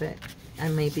yet, but I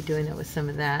may be doing it with some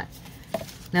of that.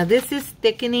 Now this is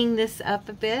thickening this up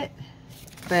a bit,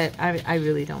 but I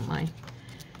really don't mind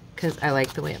because I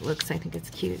like the way it looks. I think it's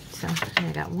cute. So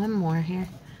I got one more here.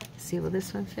 Let's see, will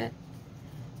this one fit?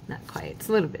 Not quite. It's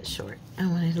a little bit short. I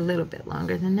wanted a little bit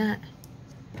longer than that.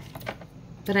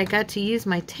 But I got to use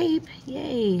my tape.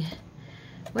 Yay.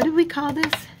 What did we call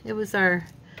this? It was our,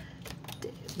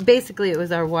 basically it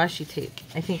was our washi tape.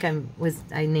 I think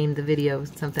I named the video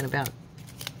something about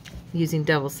using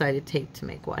double-sided tape to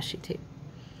make washi tape.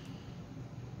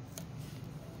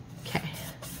 Okay.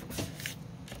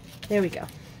 There we go.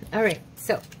 All right,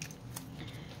 so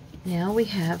now we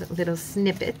have little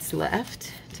snippets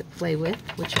left to play with,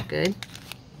 which are good.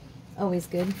 Always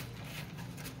good.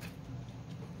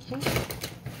 Okay.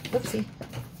 Whoopsie.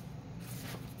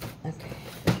 Okay.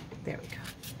 There we go.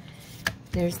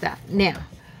 There's that. Now,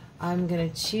 I'm going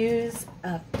to choose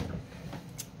up.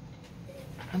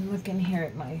 I'm looking here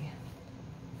at my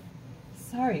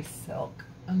Sari Silk.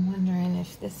 I'm wondering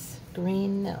if this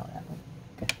green, no, that one.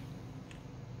 Okay.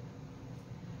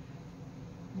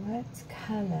 What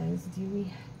colors do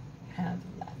we have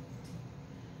left?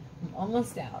 I'm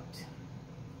almost out.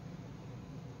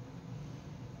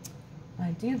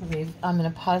 I do believe, I'm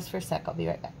going to pause for a sec. I'll be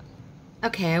right back.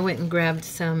 Okay, I went and grabbed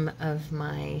some of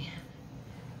my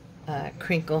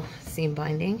crinkle seam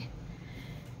binding.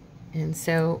 And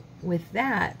so with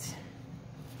that,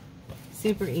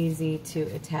 super easy to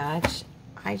attach.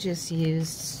 I just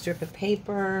used a strip of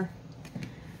paper.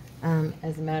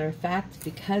 As a matter of fact,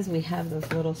 because we have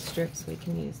those little strips, we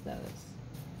can use those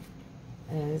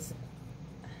as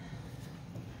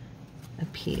a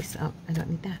piece. Oh, I don't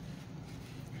need that.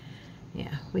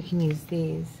 Yeah, we can use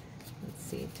these. Let's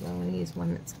see, do I want to use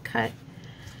one that's cut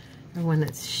or one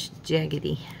that's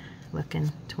jaggedy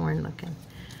looking, torn looking?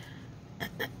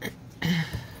 Let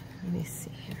me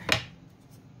see here.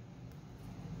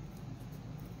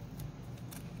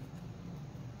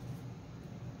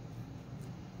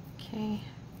 Okay,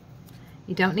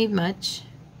 you don't need much.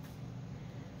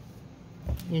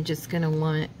 You're just going to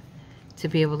want to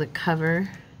be able to cover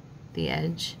the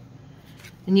edge.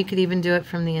 And you could even do it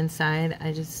from the inside.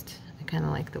 I kind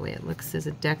of like the way it looks as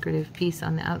a decorative piece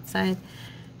on the outside.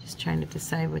 Just trying to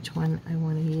decide which one I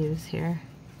want to use here.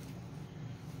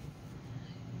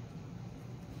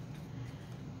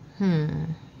 I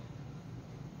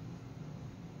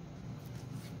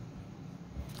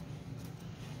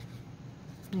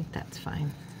think that's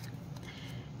fine.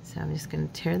 So I'm just going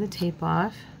to tear the tape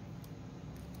off.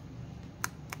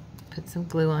 Put some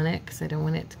glue on it because I don't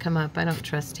want it to come up. I don't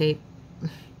trust tape.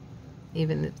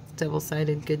 Even if it's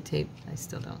double-sided good tape, I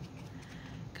still don't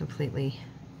completely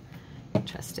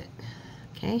trust it.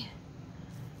 Okay.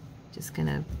 Just going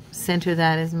to center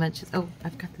that as much as... Oh,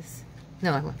 I've got this.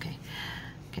 No, I'm okay.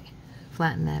 Okay.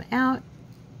 Flatten that out.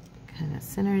 Kind of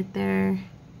center it there.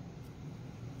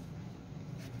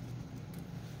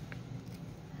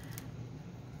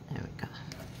 There we go.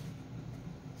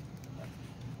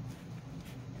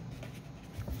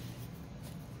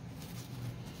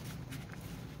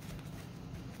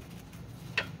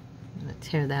 I'm going to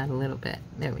tear that a little bit.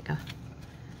 There we go.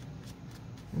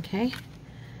 Okay.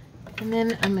 And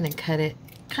then I'm going to cut it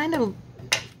kind of,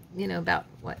 you know, about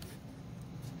what?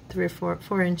 3 or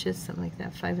 4 inches, something like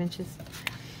that, 5 inches.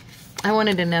 I want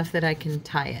it enough that I can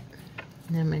tie it.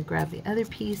 And then I'm going to grab the other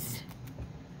piece.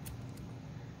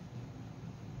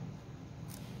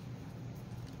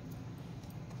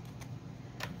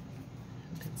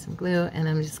 Put some glue, and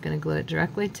I'm just going to glue it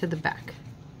directly to the back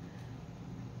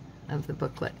of the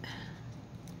booklet.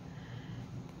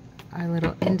 Our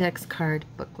little index card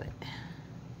booklet.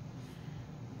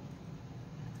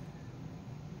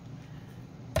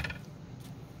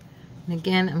 And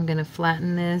again, I'm going to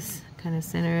flatten this, kind of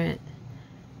center it.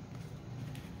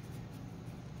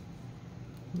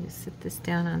 Just sit this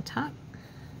down on top.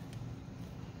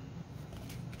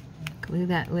 Glue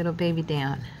that little baby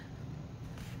down.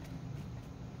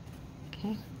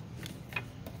 Okay.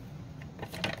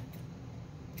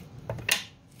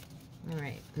 All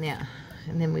right, now,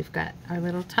 and then we've got our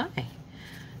little tie.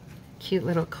 Cute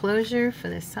little closure for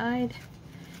the side.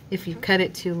 If you cut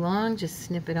it too long, just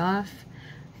snip it off.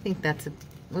 I think that's a,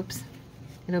 whoops,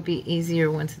 it'll be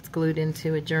easier once it's glued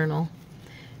into a journal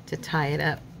to tie it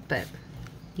up, but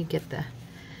you get the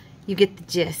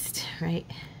gist, right?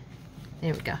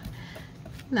 There we go.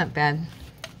 Not bad.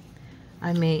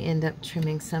 I may end up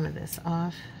trimming some of this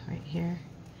off right here.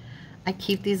 I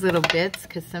keep these little bits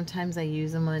because sometimes I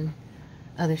use them on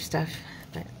other stuff,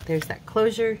 but there's that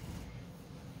closure.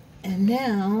 And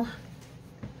now,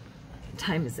 what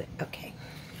time is it? Okay.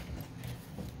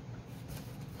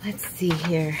 Let's see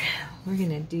here. We're going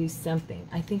to do something.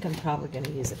 I think I'm probably going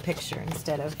to use a picture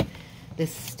instead of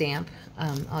this stamp.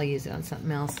 I'll use it on something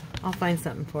else. I'll find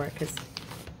something for it because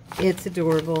it's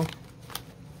adorable.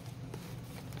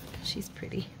 She's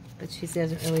pretty, but she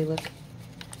doesn't really look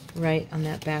right on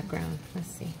that background. Let's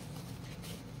see.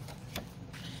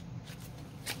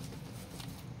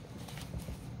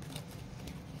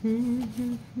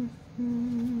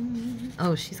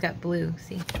 Oh, she's got blue.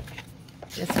 See?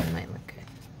 This one might look good.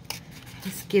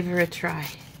 Let's give her a try.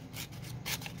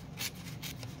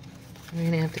 We're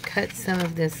going to have to cut some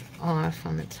of this off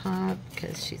on the top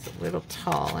because she's a little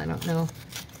tall. I don't know.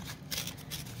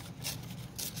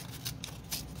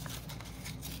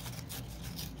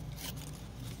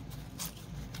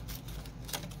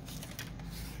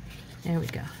 There we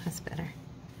go. That's better.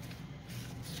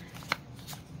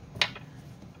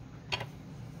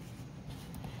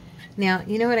 Now,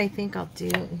 you know what I think I'll do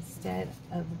instead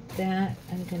of that?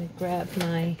 I'm going to grab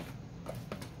my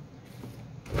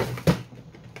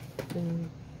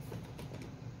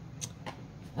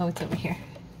oh, it's over here.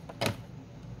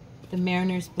 The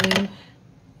Mariner's Blue,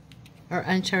 or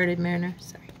Uncharted Mariner.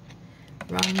 Sorry,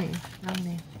 wrong name.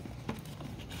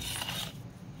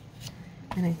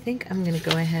 And I think I'm going to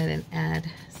go ahead and add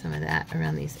some of that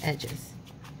around these edges.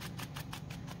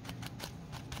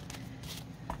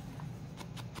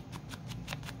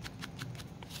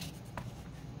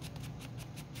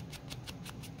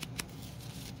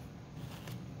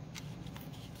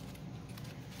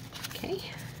 Okay.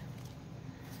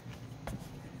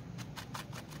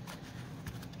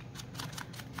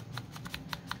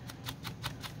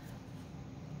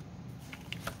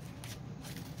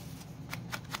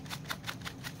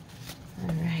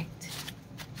 All right.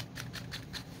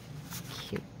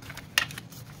 Cute.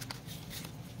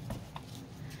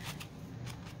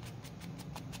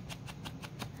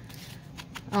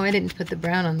 Oh, I didn't put the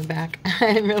brown on the back.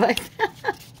 I didn't realize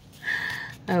that.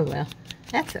 Oh well,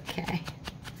 that's okay.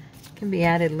 Can be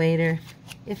added later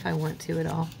if I want to at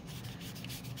all.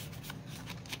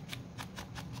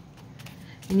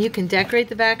 And you can decorate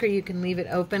the back or you can leave it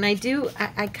open. I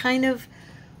kind of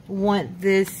want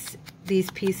these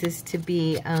pieces to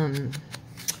be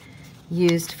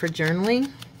used for journaling.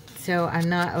 So I'm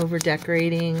not over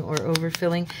decorating or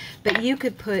overfilling. But you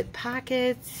could put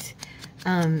pockets,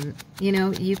 you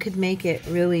know, you could make it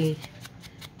really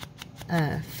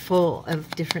full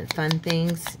of different fun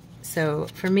things. So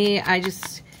for me, I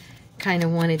just kind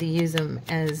of wanted to use them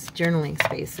as journaling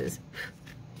spaces,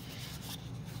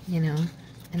 you know.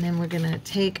 And then we're gonna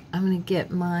I'm gonna get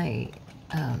my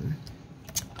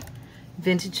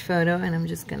vintage photo, and I'm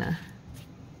just gonna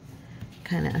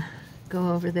kind of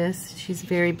go over this. She's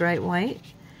very bright white.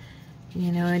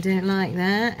 You know, I didn't like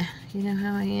that. You know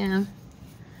how I am.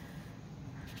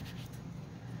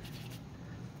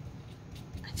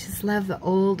 I just love the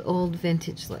old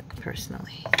vintage look,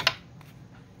 personally.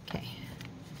 Okay.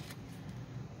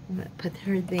 I'm gonna put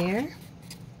her there.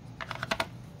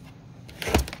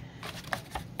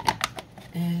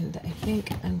 And I think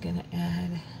I'm going to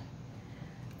add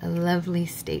a lovely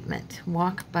statement.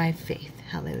 Walk by faith.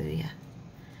 Hallelujah.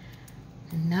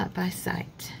 And not by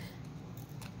sight.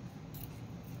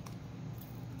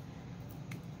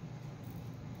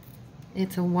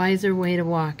 It's a wiser way to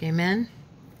walk. Amen?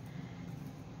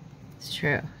 It's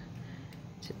true.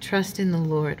 To trust in the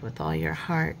Lord with all your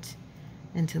heart,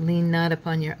 and to lean not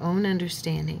upon your own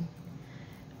understanding,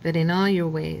 but in all your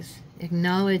ways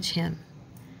acknowledge Him.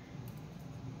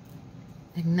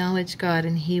 Acknowledge God,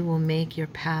 and He will make your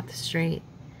path straight.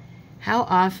 How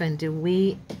often do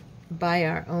we, by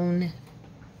our own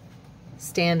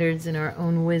standards and our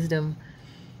own wisdom,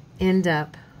 end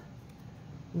up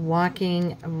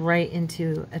walking right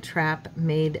into a trap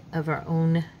made of our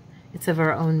own, it's of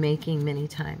our own making many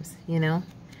times, you know?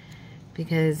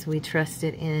 Because we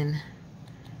trusted in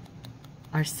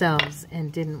ourselves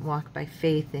and didn't walk by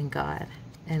faith in God.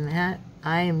 And that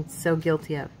I am so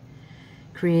guilty of.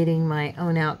 Creating my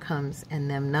own outcomes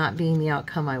and them not being the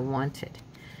outcome I wanted.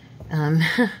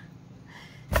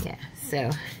 Yeah, so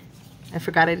I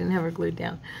forgot I didn't have her glued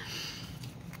down.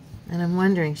 And I'm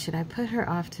wondering, should I put her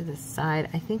off to the side?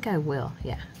 I think I will.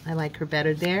 Yeah, I like her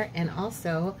better there. And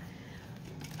also,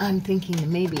 I'm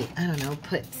thinking maybe, I don't know,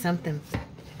 put something.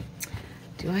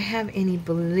 Do I have any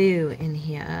blue in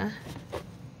here?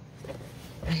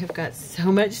 I have got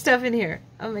so much stuff in here.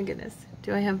 Oh my goodness.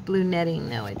 Do I have blue netting?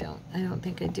 No, I don't. I don't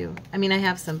think I do. I mean, I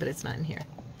have some, but it's not in here.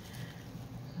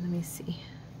 Let me see.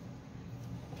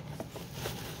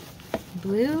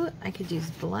 Blue. I could use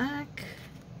black.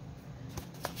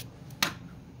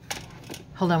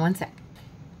 Hold on one sec.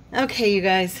 Okay, you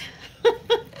guys.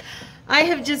 I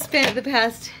have just spent the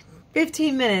past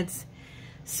 15 minutes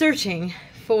searching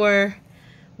for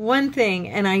one thing,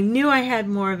 and I knew I had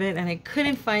more of it, and I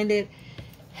couldn't find it,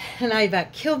 and I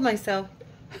about killed myself.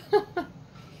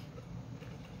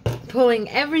 Pulling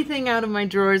everything out of my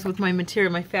drawers with my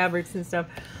material, my fabrics and stuff,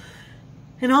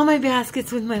 and all my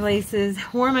baskets with my laces.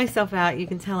 Wore myself out. You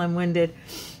can tell I'm winded.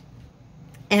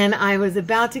 And I was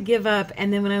about to give up,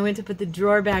 and then when I went to put the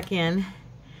drawer back in,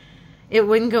 it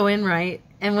wouldn't go in right.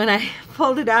 And when I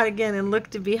pulled it out again and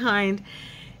looked behind,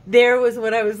 there was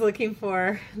what I was looking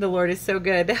for. The Lord is so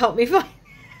good to help me find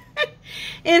it.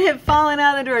 It had fallen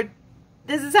out of the drawer.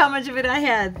 This is how much of it I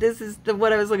had. This is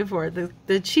what I was looking for.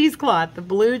 The cheesecloth, the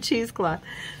blue cheesecloth.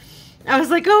 I was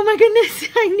like, oh my goodness,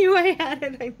 I knew I had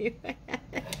it. I knew I had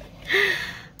it.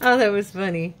 Oh, that was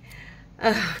funny.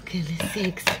 Oh, goodness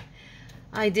sakes.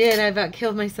 I did. I about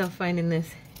killed myself finding this.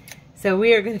 So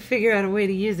we are going to figure out a way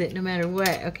to use it no matter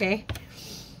what, okay?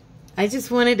 I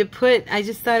just wanted to I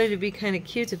just thought it would be kind of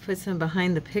cute to put some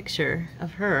behind the picture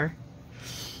of her.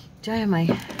 Do I have my...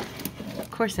 Of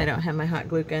course I don't have my hot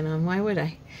glue gun on. Why would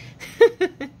I?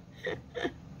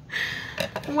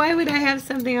 Why would I have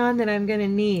something on that I'm going to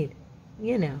need?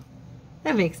 You know,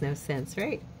 that makes no sense,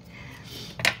 right?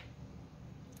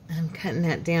 I'm cutting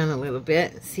that down a little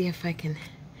bit. See if I can...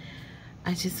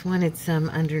 I just wanted some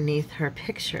underneath her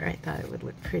picture. I thought it would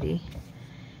look pretty.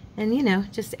 And, you know,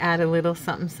 just add a little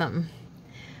something, something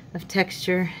of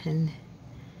texture and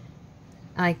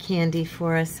eye candy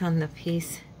for us on the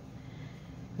piece.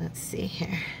 Let's see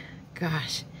here.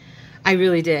 Gosh, I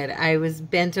really did. I was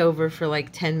bent over for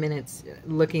like 10 minutes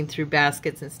looking through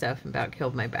baskets and stuff and about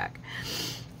killed my back.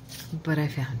 But I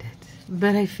found it.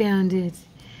 But I found it.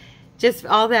 Just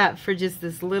all that for just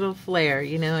this little flare,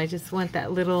 you know. I just want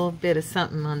that little bit of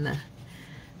something on the...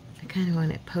 I kind of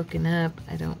want it poking up.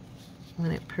 I don't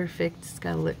want it perfect. It's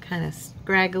got to look kind of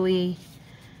scraggly.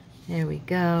 There we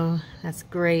go. That's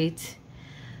great.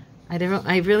 I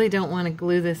really don't want to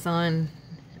glue this on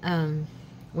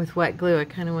with wet glue. I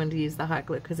kind of wanted to use the hot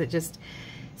glue because it just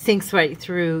sinks right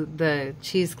through the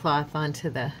cheesecloth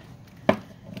onto the,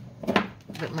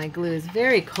 but my glue is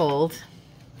very cold.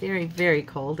 Very, very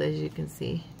cold, as you can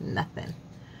see. Nothing.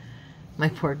 My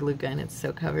poor glue gun, it's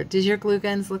so covered. Does your glue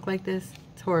guns look like this?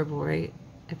 It's horrible, right?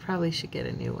 I probably should get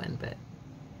a new one, but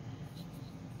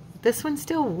this one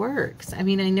still works. I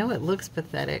mean, I know it looks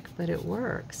pathetic, but it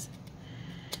works.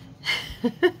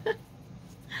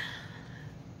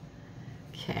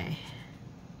 Okay.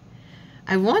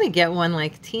 I want to get one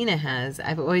like Tina has.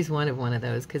 I've always wanted one of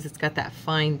those because it's got that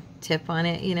fine tip on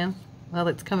it, you know? Well,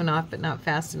 it's coming off, but not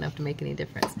fast enough to make any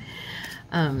difference.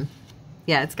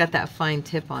 Yeah, it's got that fine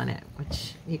tip on it,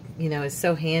 which, you know, is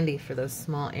so handy for those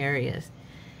small areas.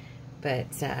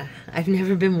 But I've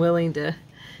never been willing to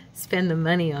spend the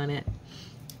money on it.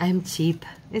 I'm cheap.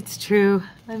 It's true.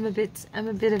 I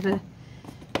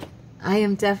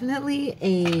am definitely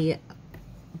a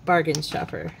bargain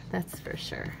shopper. That's for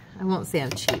sure. I won't say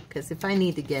I'm cheap, because if I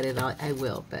need to get it, I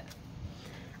will. But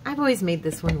I've always made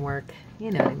this one work.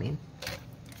 You know what I mean.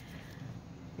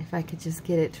 If I could just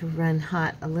get it to run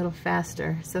hot a little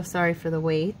faster. So sorry for the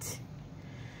wait.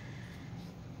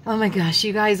 Oh my gosh,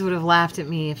 you guys would have laughed at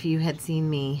me if you had seen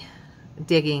me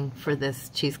digging for this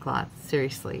cheesecloth.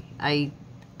 Seriously. I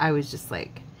was just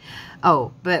like,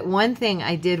 oh, but one thing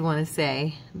I did want to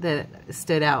say that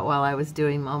stood out while I was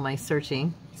doing all my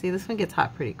searching. See, this one gets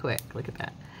hot pretty quick. Look at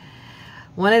that.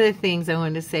 One of the things I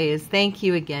wanted to say is thank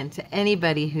you again to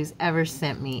anybody who's ever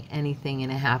sent me anything in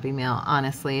a Happy Mail.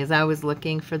 Honestly, as I was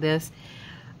looking for this,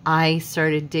 I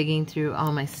started digging through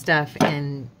all my stuff,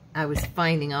 and I was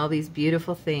finding all these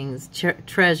beautiful things,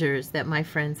 treasures that my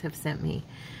friends have sent me.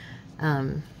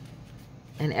 And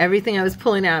everything I was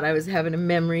pulling out, I was having a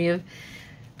memory of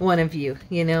one of you,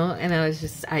 you know, and I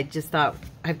just thought,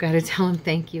 I've got to tell them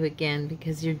thank you again,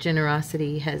 because your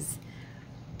generosity has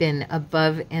been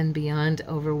above and beyond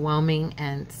overwhelming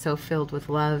and so filled with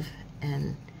love,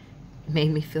 and made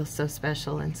me feel so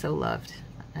special and so loved.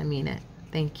 I mean it.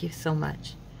 Thank you so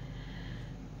much.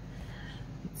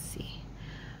 Let's see.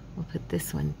 We'll put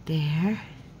this one there.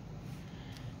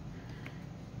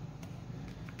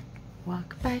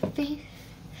 Walk by faith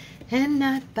and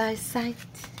not by sight.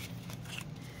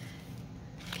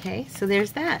 Okay, so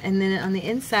there's that. And then on the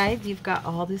inside, you've got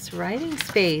all this writing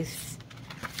space.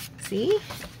 See?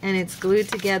 And it's glued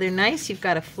together nice. You've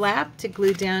got a flap to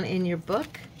glue down in your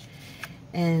book.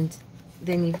 And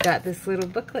then you've got this little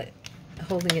booklet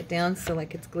holding it down so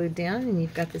like it's glued down. And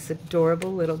you've got this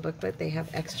adorable little booklet they have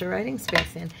extra writing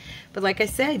space in. But like I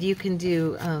said, you can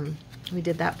do, we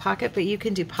did that pocket, but you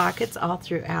can do pockets all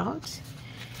throughout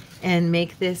and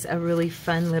make this a really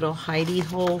fun little hidey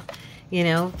hole, you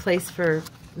know, place for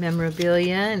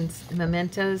memorabilia and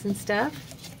mementos and stuff.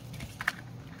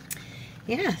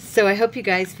 Yeah, so I hope you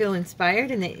guys feel inspired,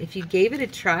 and that if you gave it a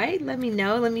try, let me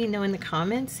know. Let me know in the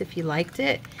comments if you liked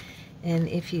it. And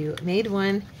if you made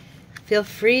one, feel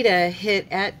free to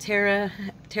hit at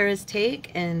Tara's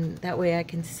Take, and that way I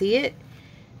can see it.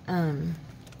 And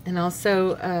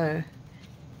also,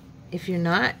 if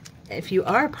you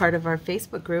are part of our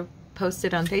Facebook group, post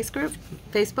it on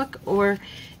Facebook, or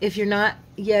if you're not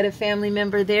yet a family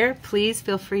member there, please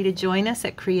feel free to join us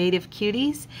at Creative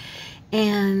Cuties.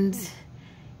 And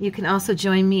you can also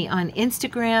join me on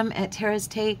Instagram at Tara's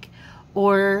Take,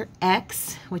 or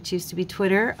X, which used to be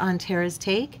Twitter, on Tara's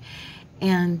Take.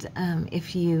 And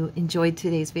if you enjoyed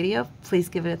today's video, please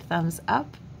give it a thumbs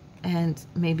up, and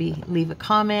maybe leave a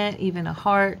comment, even a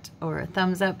heart or a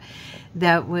thumbs up.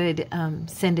 That would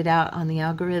send it out on the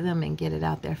algorithm and get it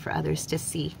out there for others to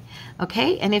see.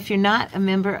 Okay? And if you're not a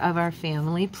member of our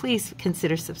family, please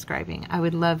consider subscribing. I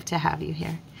would love to have you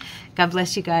here. God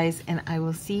bless you guys, and I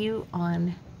will see you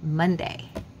on Monday.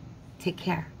 Take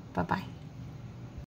care. Bye-bye.